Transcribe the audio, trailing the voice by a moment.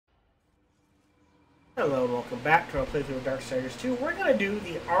Hello and welcome back to our playthrough of Darksiders 2. We're going to do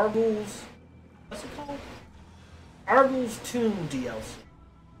the Argul's... What's it called? Argul's Tomb DLC.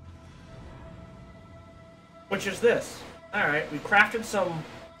 Which is this. Alright, we crafted some...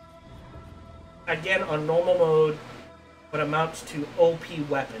 Again, on normal mode, what amounts to OP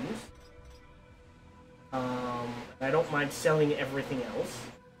weapons. I don't mind selling everything else.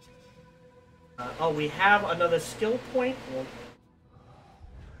 Oh, we have another skill point. Well,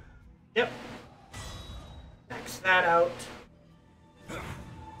 yep. Max that out.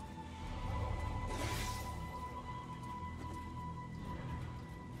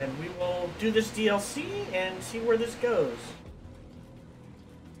 And we will do this DLC and see where this goes.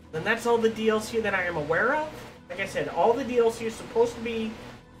 And that's all the DLC that I am aware of. Like I said, all the DLC is supposed to be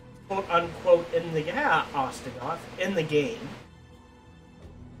quote-unquote in the Ostagoth, in the game.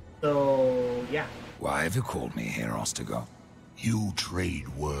 So, yeah. Why have you called me here, Ostagoth? You trade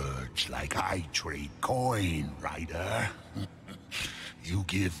words like I trade coin, Ryder. You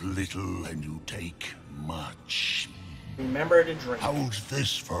give little and you take much. Remember to drink. How's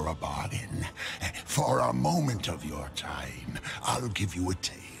this for a bargain? For a moment of your time, I'll give you a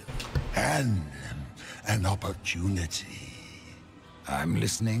tale. And an opportunity. I'm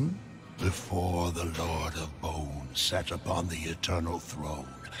listening. Before the Lord of Bones sat upon the eternal throne,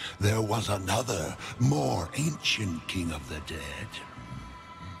 there was another, more ancient king of the dead.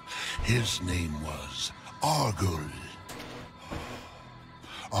 His name was Argul.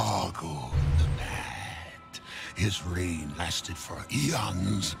 Argul the Mad. His reign lasted for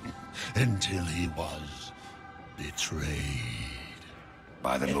eons, until he was betrayed.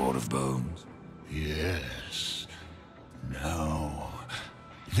 By the Lord of Bones? Yes. Now,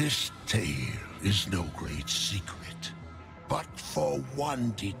 this tale is no great secret, but for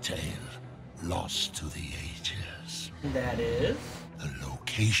one detail lost to the ages. That is? The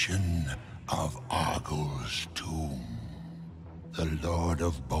location of Argul's tomb. The Lord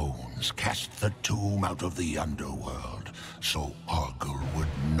of Bones cast the tomb out of the underworld, so Argul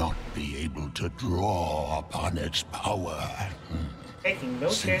would not be able to draw upon its power. Taking no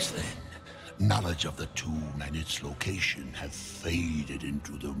Since chance. then, knowledge of the tomb and its location have faded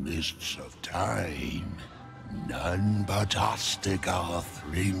into the mists of time. None but Ostagoth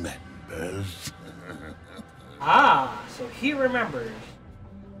remembers. Ah, so he remembers.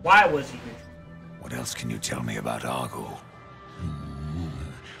 Why was he betrayed? What else can you tell me about Argul?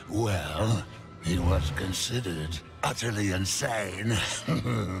 Well, he was considered utterly insane.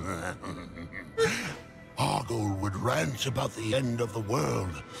 Argul would rant about the end of the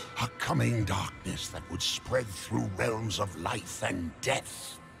world, a coming darkness that would spread through realms of life and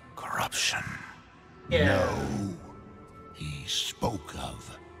death. Corruption. Yeah. No, he spoke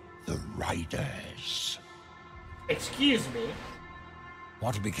of the Riders. Excuse me.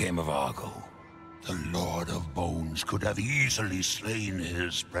 What became of Argul? The Lord of Bones could have easily slain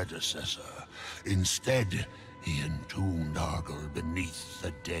his predecessor. Instead, he entombed Argul beneath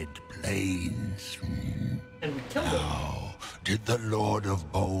the dead plains. And we killed him. Now, did the Lord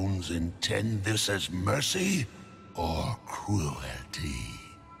of Bones intend this as mercy or cruelty?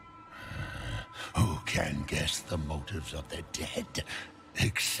 Who can guess the motives of the dead?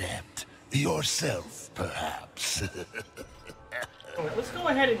 Except yourself, perhaps. Alright, let's go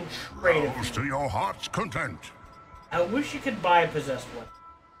ahead and trade it. Close to your heart's content. I wish you could buy a possessed one.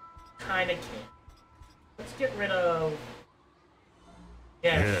 Kinda can't. Let's get rid of...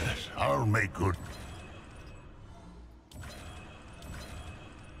 Yeah. Yes, I'll make good.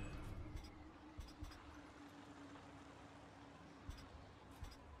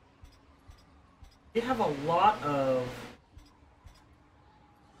 You have a lot of...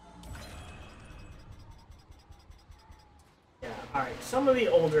 Yeah, alright. Some of the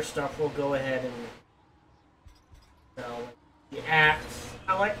older stuff we'll go ahead and... You know, like the axe.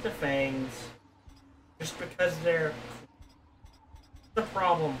 I like the fangs. Just because they're... The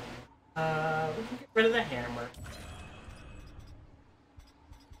problem. We can get rid of the hammer.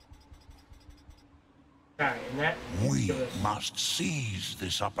 Alright, and that... We must seize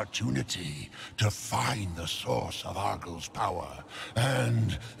this opportunity to find the source of Argul's power,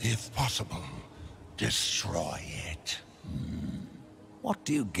 and, if possible, destroy it. What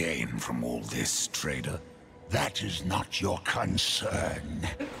do you gain from all this, trader? That is not your concern.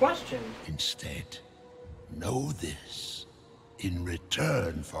 Good question. Instead, know this. In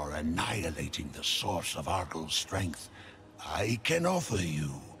return for annihilating the source of Argul's strength, I can offer you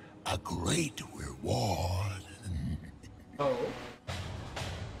a great reward. Oh.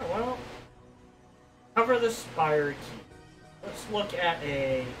 Well, cover the spire key. Let's look at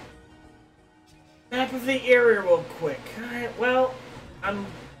a map of the area real quick. Alright, well, I'm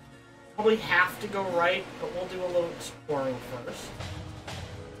Probably have to go right, but we'll do a little exploring first.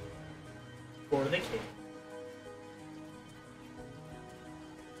 For the cave.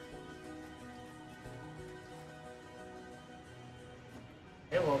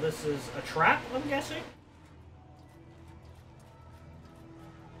 Okay, well, this is a trap, I'm guessing.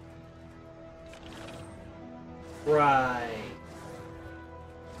 Right.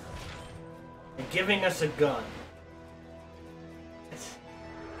 They're giving us a gun.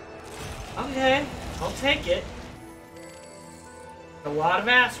 Okay, I'll take it. A lot of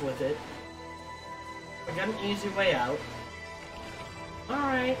ass with it. I got an easy way out.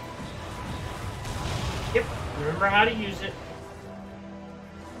 Alright. Yep, remember how to use it.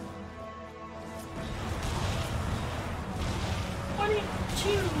 22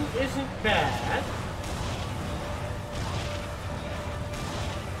 isn't bad.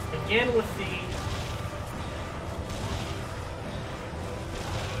 Again with the...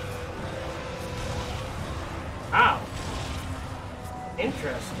 Wow.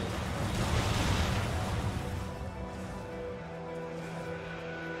 Interesting.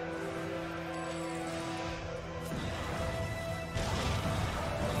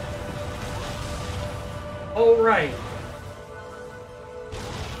 Oh, right.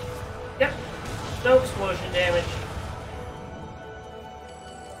 Yep. No explosion damage.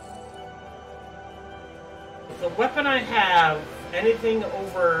 With the weapon I have, anything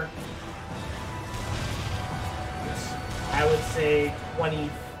over... I would say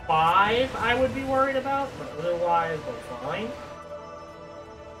 25 I would be worried about, but otherwise we're fine.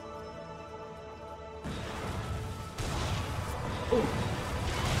 Ooh.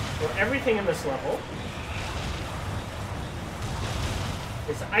 So everything in this level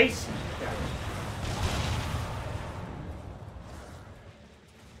is icy.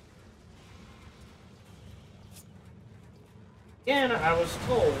 Again, I was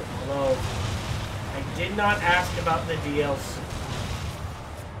told, although I did not ask about the DLC.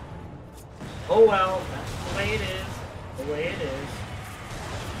 Oh well, that's the way it is. The way it is.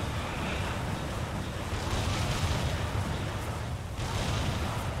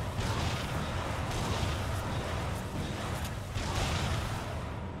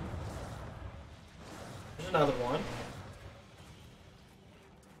 There's another one.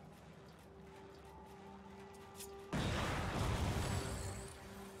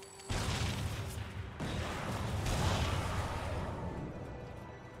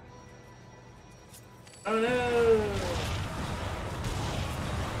 Oh no!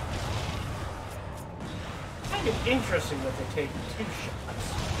 Kind of interesting that they take 2 shots.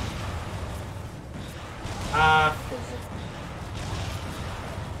 Ah, physics.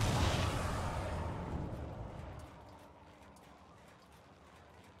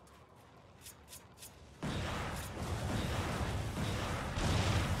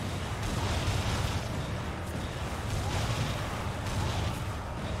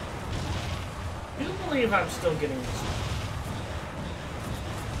 I'm still getting this.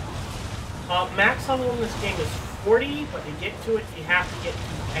 Max level in this game is 40, but to get to it, you have to get to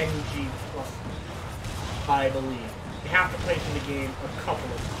NG plus, I believe. You have to play through the game a couple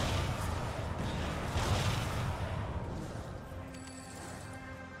of times.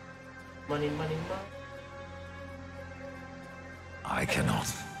 Money, money, money. I cannot.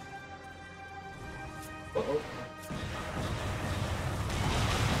 Uh-oh.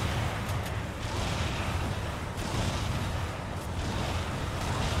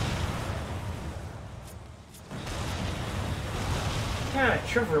 Kind of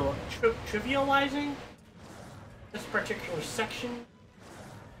trivializing this particular section.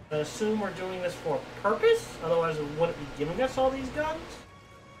 I assume we're doing this for a purpose, otherwise we wouldn't be giving us all these guns.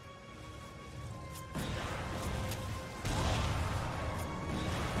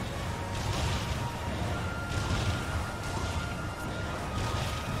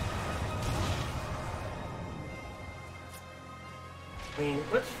 I mean,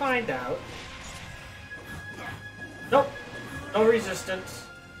 let's find out. Nope. No resistance.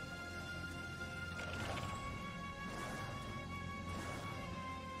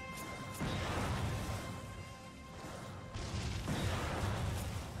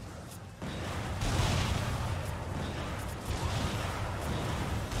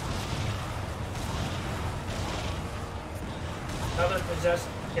 Another possessed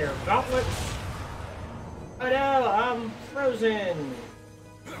pair of gauntlets. Oh no, I'm frozen.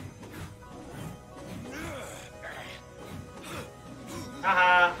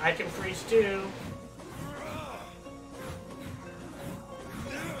 Haha, I can freeze too.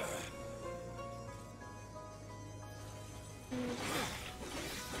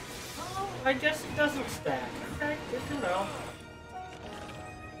 Oh, I guess it doesn't stack. Okay, good to know.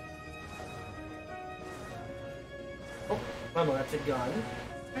 Oh no, that's a gun.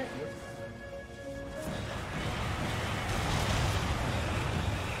 Okay.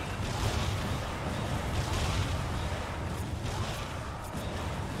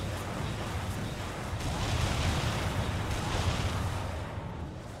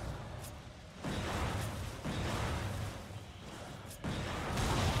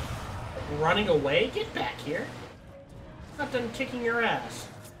 Running away? Get back here. I'm not done kicking your ass.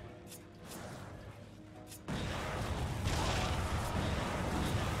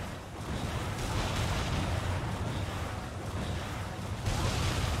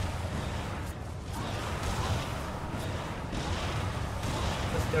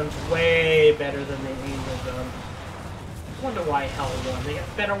 This gun's way better than the Angel gun. I wonder why Hell won. They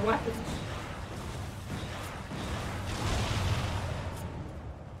got better weapons.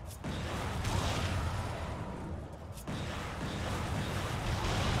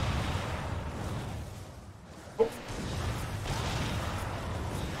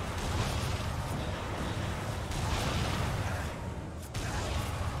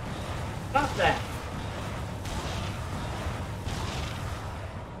 Stop that.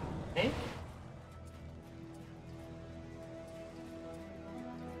 Okay.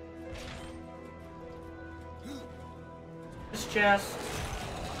 This chest.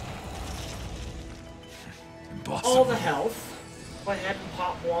 Impossible. All the health. Go ahead and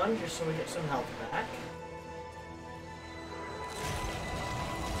pop one just so we get some health back.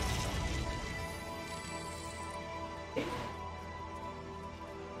 Okay.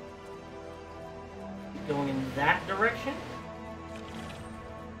 Going in that direction.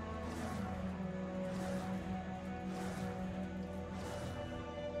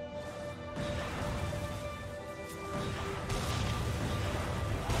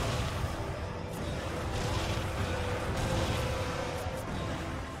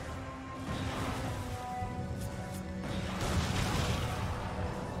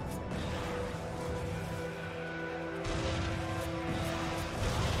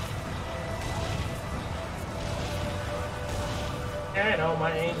 I know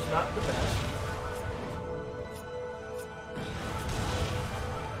my aim's not the best.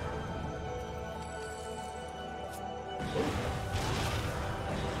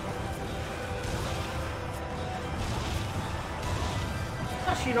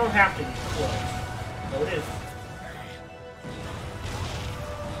 Plus, you don't have to be close. So it is.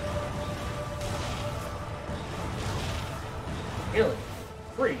 Really?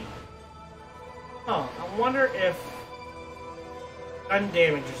 Free. Oh, I wonder if gun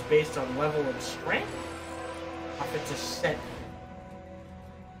damage is based on level and strength, or if it's a set.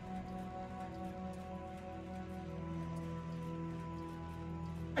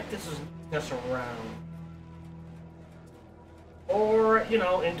 Like this is us around. Or, you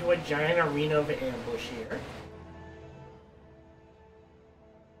know, into a giant arena of ambush here.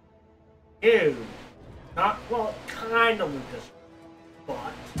 Ew. Not, well, kind of Lucas,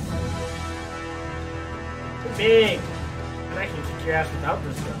 but too big. And I can kick your ass without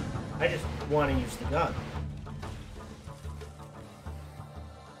this gun. I just want to use the gun.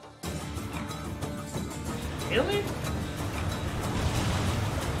 Really?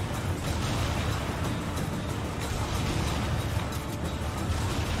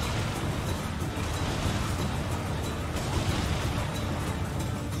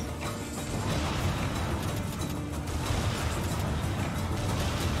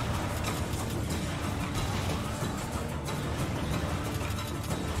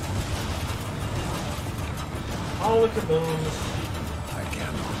 All the kabooms. I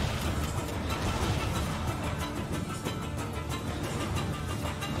cannot.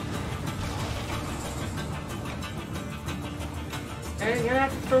 And you're gonna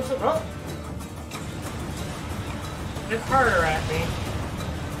have to throw some. Oh! It's harder at me.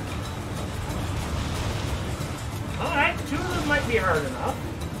 Alright, two of them might be hard enough.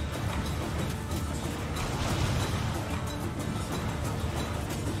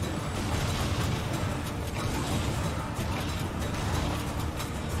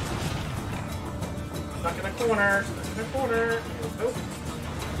 Stuck in a corner, stuck in a corner. Nope.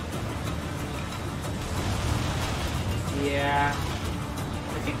 Yeah.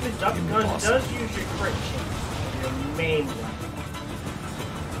 I think the duck gun does use your crit chance, your main weapon.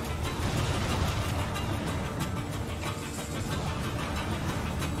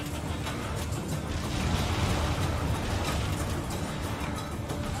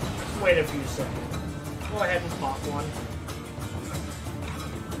 Just wait a few seconds. Go ahead and pop one.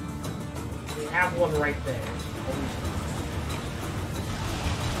 We have one right there.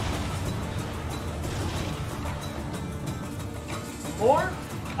 More?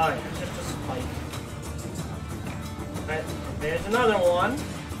 Oh yeah, just a spike. Right, there's another one.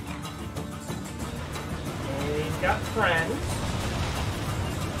 And he's got friends.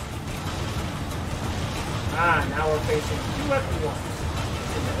 Ah, now we're facing two at once.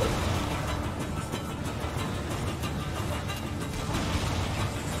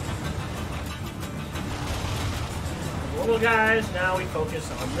 Little guys, now we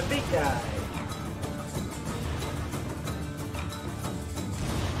focus on the big guy.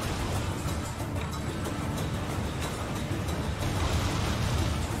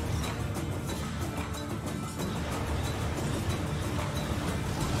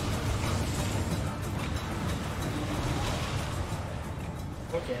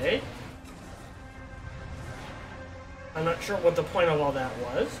 Okay. I'm not sure what the point of all that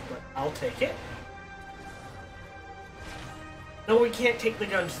was, but I'll take it. No, we can't take the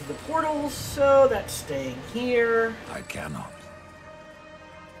guns to the portals, so that's staying here. I cannot.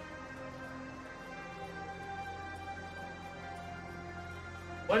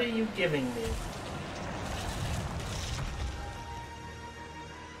 What are you giving me?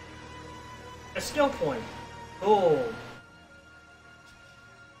 A skill point. Gold.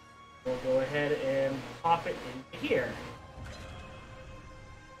 We'll go ahead and pop it into here.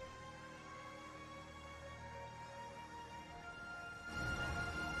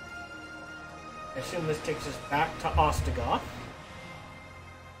 I assume this takes us back to Ostagoth.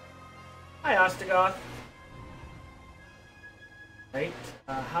 Hi, Ostagoth. Right.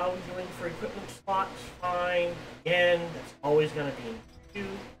 How are we doing for equipment slots? Fine. Again, that's always going to be in 2.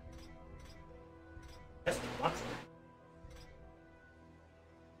 That's the buckler.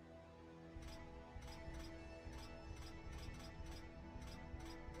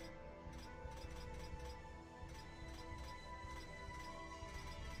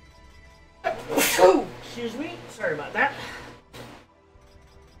 Excuse me. Sorry about that.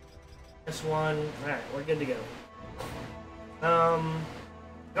 This one. Alright, we're good to go.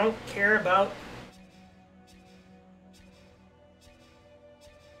 Don't care about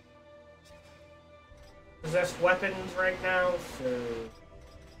possessed weapons right now, so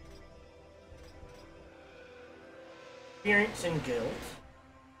experience and guilt,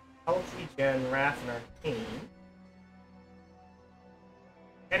 health regen, wrath and arcane,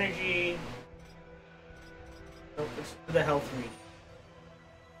 energy. Oh, let's do the health regen.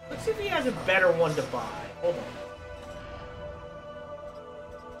 Let's see if he has a better one to buy. Hold on.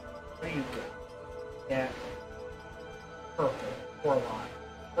 What do you got? Yeah. Purple. Warlock.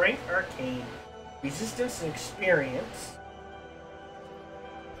 Strength, arcane. Resistance and experience.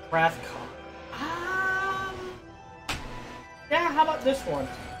 Wrathcock. Yeah, how about this one?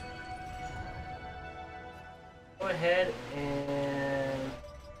 Go ahead and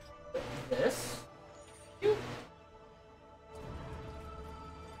put this.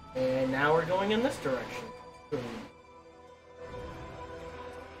 And now we're going in this direction.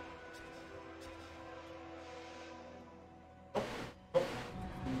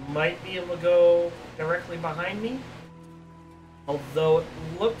 Might be able to go directly behind me. Although it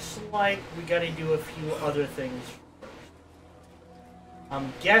looks like we gotta do a few other things first.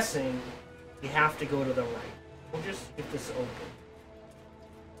 I'm guessing we have to go to the right. We'll just get this open.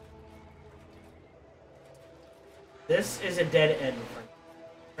 This is a dead end.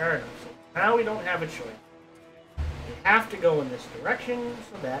 Fair enough. So now we don't have a choice. We have to go in this direction,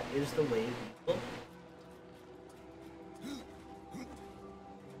 so that is the way we will.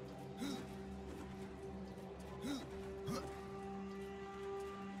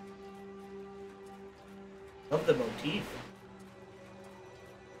 Love the motif.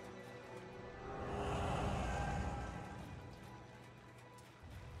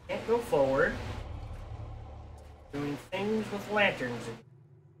 Can't go forward. Doing things with lanterns.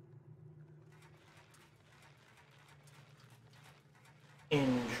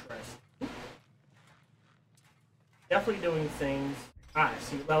 Interesting. Definitely doing things. Ah,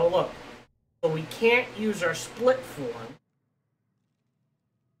 see, well, look. So we can't use our split form.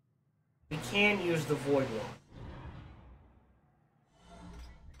 We can use the void wall.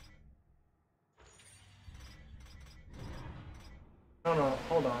 No, no,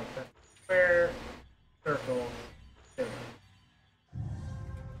 hold on. Square, circle, circle.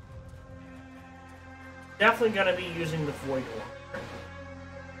 Definitely gonna be using the void wall.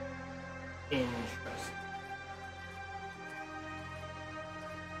 Interesting.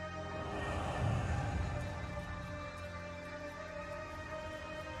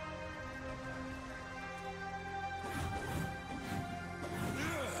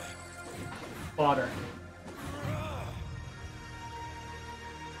 Fodder.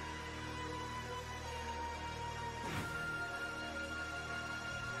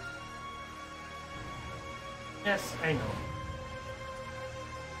 Yes, I know.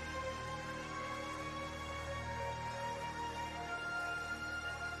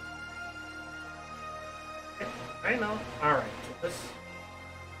 I know. Alright, so this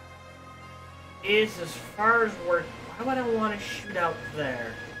is as far as we're... Why would I want to shoot out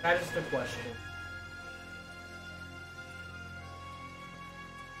there? That is the question.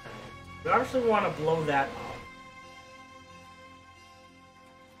 We obviously want to blow that up.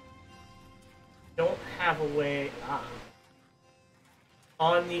 Don't have a way...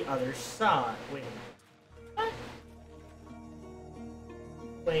 on the other side. Wait a minute. What?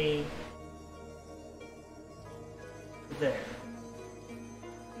 Wait... there.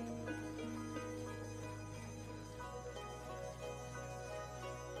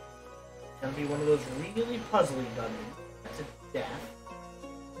 Gonna be one of those really puzzly dungeons. That's a death.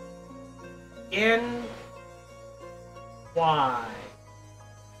 Again, why?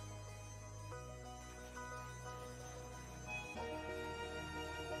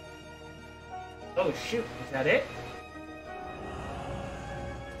 Oh shoot, is that it?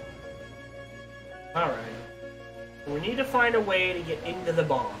 Alright. We need to find a way to get into the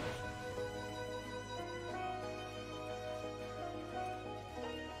bombs.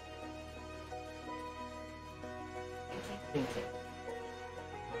 Thinking.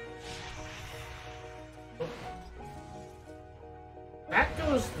 Oh. That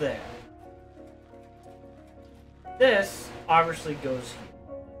goes there. This obviously goes here.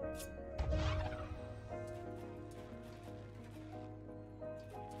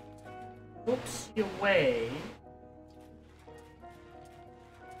 Oopsie away.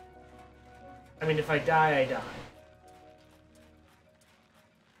 I mean, if I die, I die.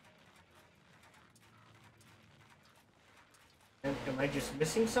 And am I just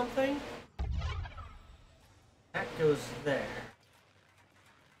missing something? That goes there.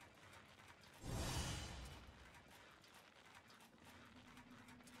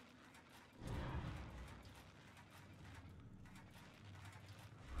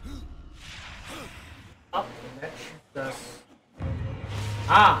 Up, and that shoots us.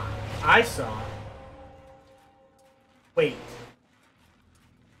 Ah! I saw it. Wait.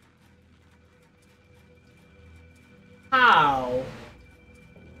 How?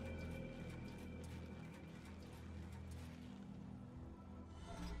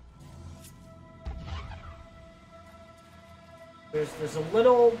 There's a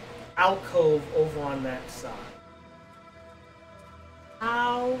little alcove over on that side.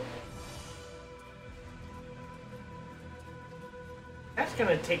 How? That's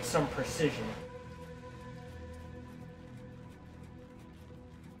gonna take some precision.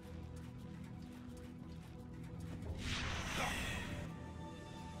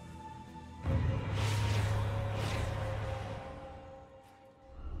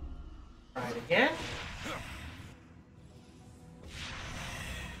 Try it again.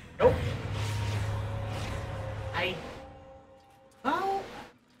 Nope. Oh,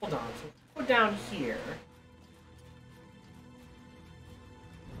 hold on. So go down here.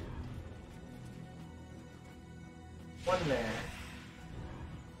 One there.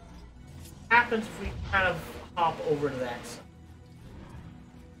 Happens if we kind of hop over to that side.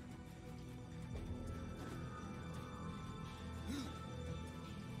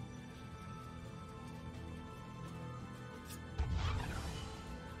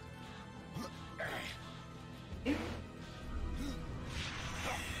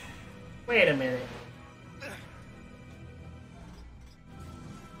 Wait a minute.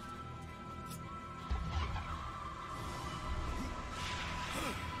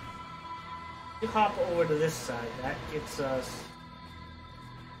 You hop over to this side. That gets us...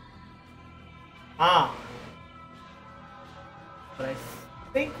 Ah! But I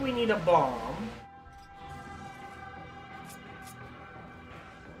think we need a bomb.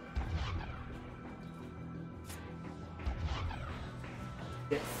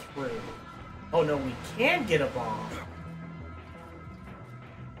 Get through. Oh no, we can get a bomb.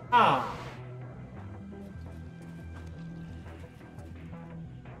 Ah.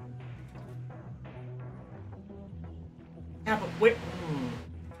 Yeah, but wait.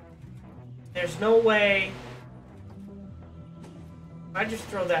 There's no way. If I just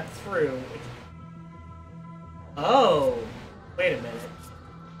throw that through. Oh. Wait a minute.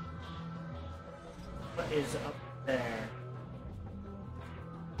 What is up there?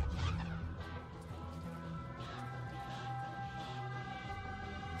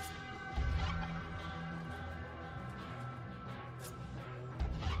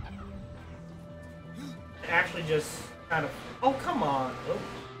 Actually just kind of... Oh, come on. Oh.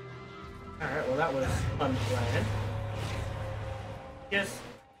 Alright, well that was unplanned. Just...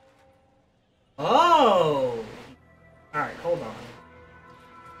 Oh!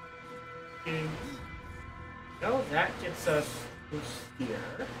 takes us to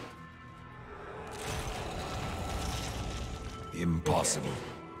here. Impossible.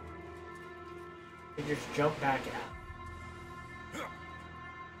 We just jump back out.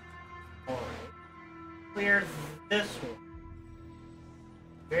 Alright. Clear this one.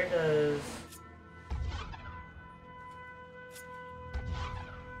 Where does...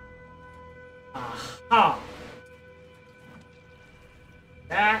 Aha!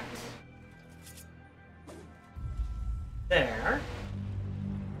 That... There.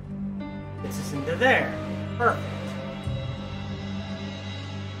 Gets us into there. Perfect.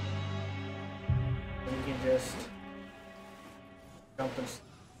 And we can just jump and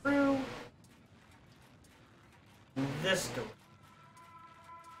through this door.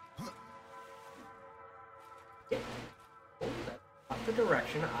 Yeah. Oh, that's not the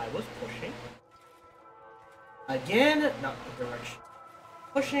direction I was pushing. Again, not the direction.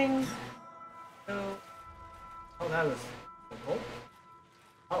 Pushing. So, oh, that was simple.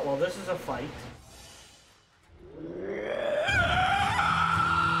 Oh, well, this is a fight.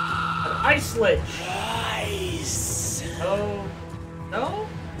 An ice lich! Ice! Oh, no?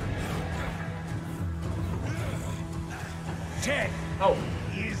 Dead! Oh,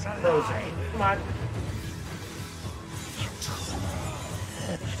 He's frozen. alive! Come on,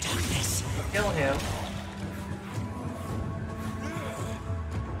 Darkness! kill him.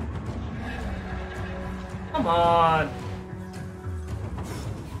 Come on!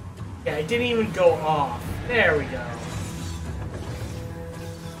 Yeah, it didn't even go off. There we go.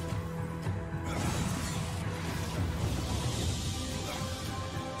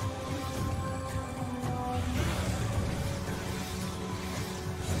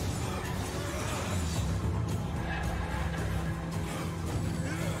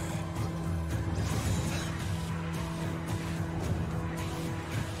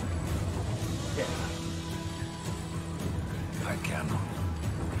 Yeah. I cannot.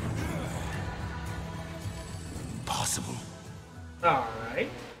 Impossible. Alright.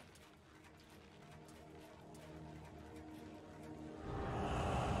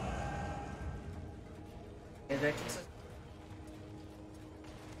 And that gets us.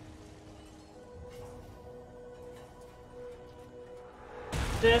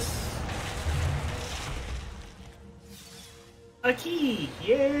 This. A key!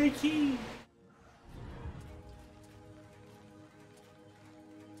 Yay, key!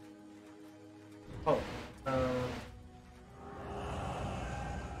 Oh.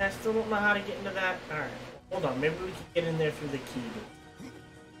 I still don't know how to get into that. Alright. Hold on. Maybe we can get in there through the key door.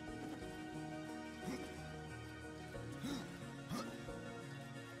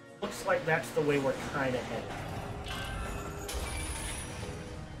 Looks like that's the way we're trying to head.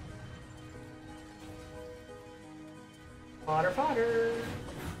 Fodder, fodder.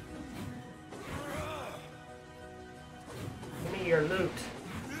 Give me your loot.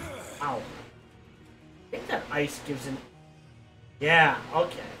 Ow. I think that ice gives an... Yeah,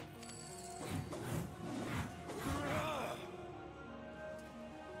 okay.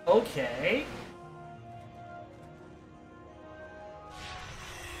 Okay.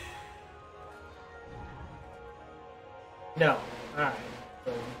 No. Alright.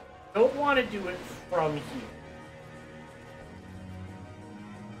 So, don't want to do it from here.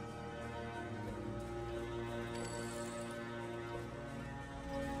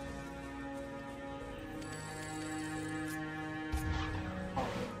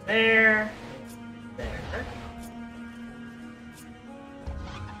 There. There.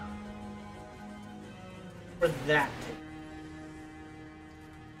 For that.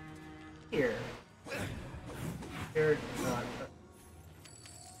 Here. Here. Not.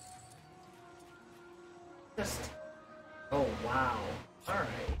 Just. Oh, wow. Alright.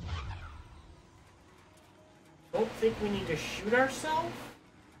 Don't think we need to shoot ourselves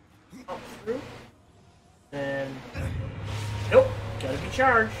up through. Then. Nope. Gotta be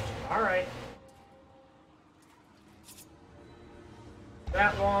charged. Alright.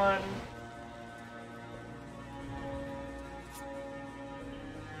 That one.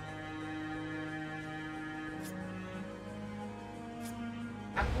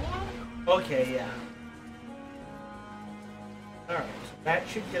 That one? Okay, yeah. Alright, so that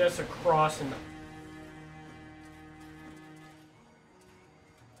should get us across and...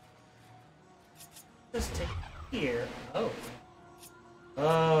 Just take here. Oh.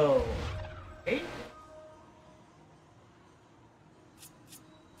 Oh. Okay.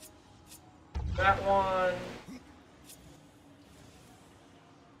 That one.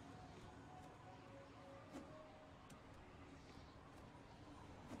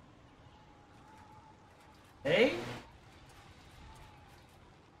 Hey? Is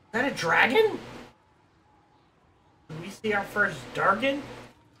that a dragon? Did we see see our first Dargon?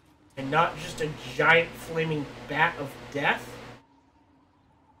 And not just a giant flaming bat of death?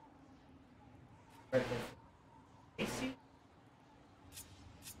 AC?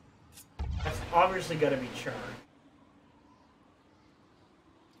 That's obviously gonna be charged.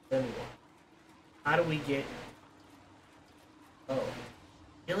 Then what? How do we get... Oh.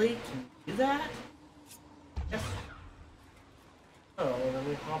 Really? Can you do that? Yes. Oh, and then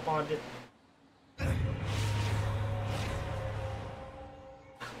we hop on to...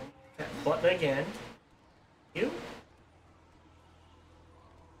 That button again. You?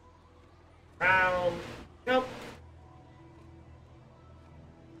 Round. Jump.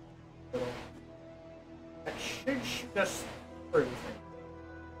 That should shoot us through.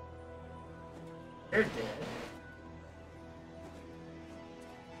 They're dead.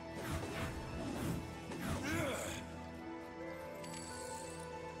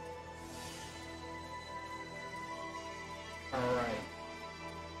 Alright.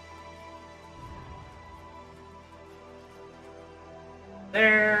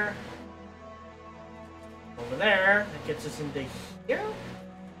 There. Over there. That gets us into here.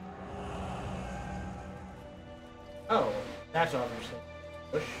 Oh, that's obviously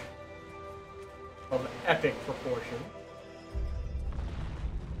a push of epic proportion.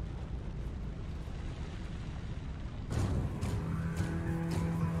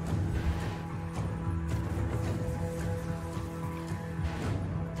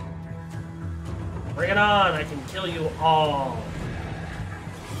 Bring it on, I can kill you all.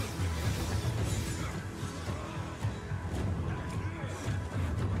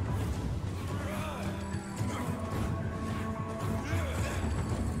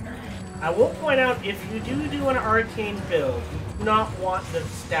 I will point out, if you do an arcane build, you do not want the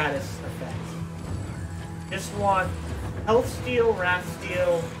status effect. Just want health steal, wrath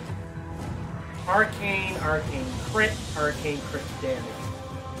steal, arcane crit damage.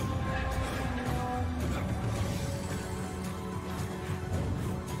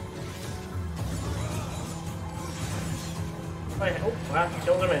 Oh, wow,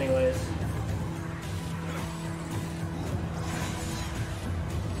 killed him anyways.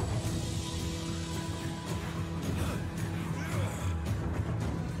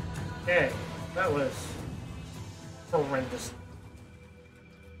 Okay, that was horrendous.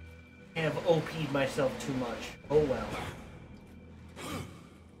 I have OP'd myself too much. Oh well.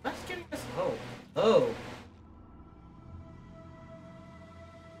 That's getting us. Oh. Oh.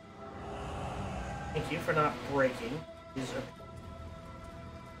 Thank you for not breaking. These are.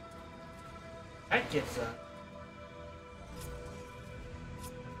 That gets up.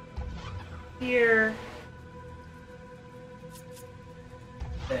 Here.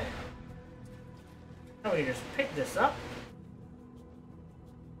 There. Now we just pick this up.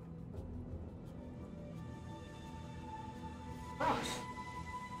 Cross.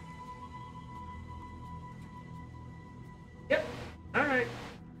 Yep. Alright.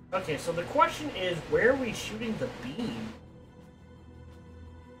 Okay, so the question is, where are we shooting the beam?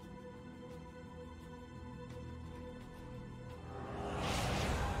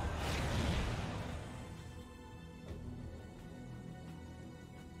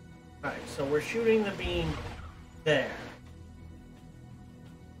 Alright, so we're shooting the beam there.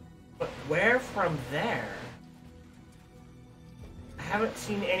 But where from there? I haven't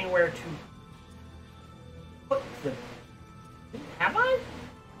seen anywhere to put the... Have I?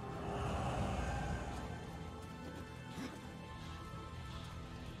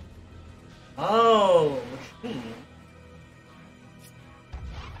 Oh, which means...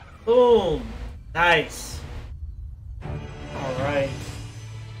 Boom! Nice! Alright.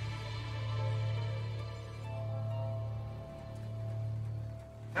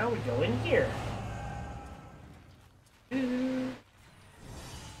 Now we go in here. You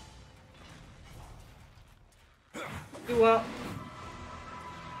up.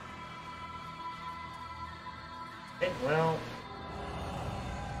 Okay, well.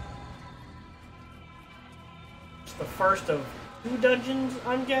 It's the first of 2 dungeons,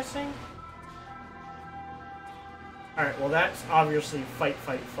 I'm guessing. Alright, well that's obviously fight,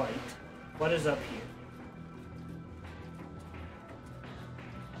 fight, fight. What is up here?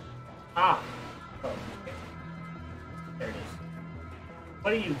 Ah! Oh, okay. There it is.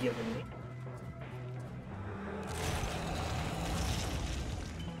 What are you giving me?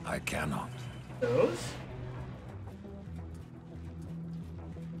 I cannot. Those?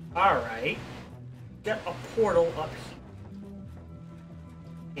 Alright. Got a portal up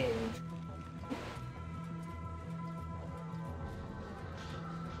here. And...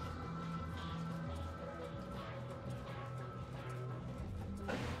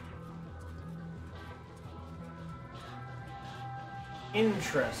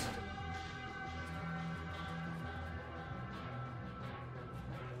 Interesting.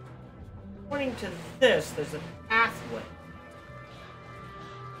 According to this, there's a pathway.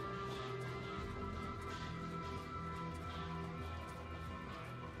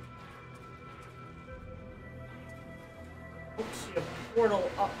 Don't see a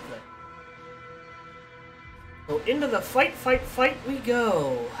portal up there. So into the fight we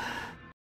go.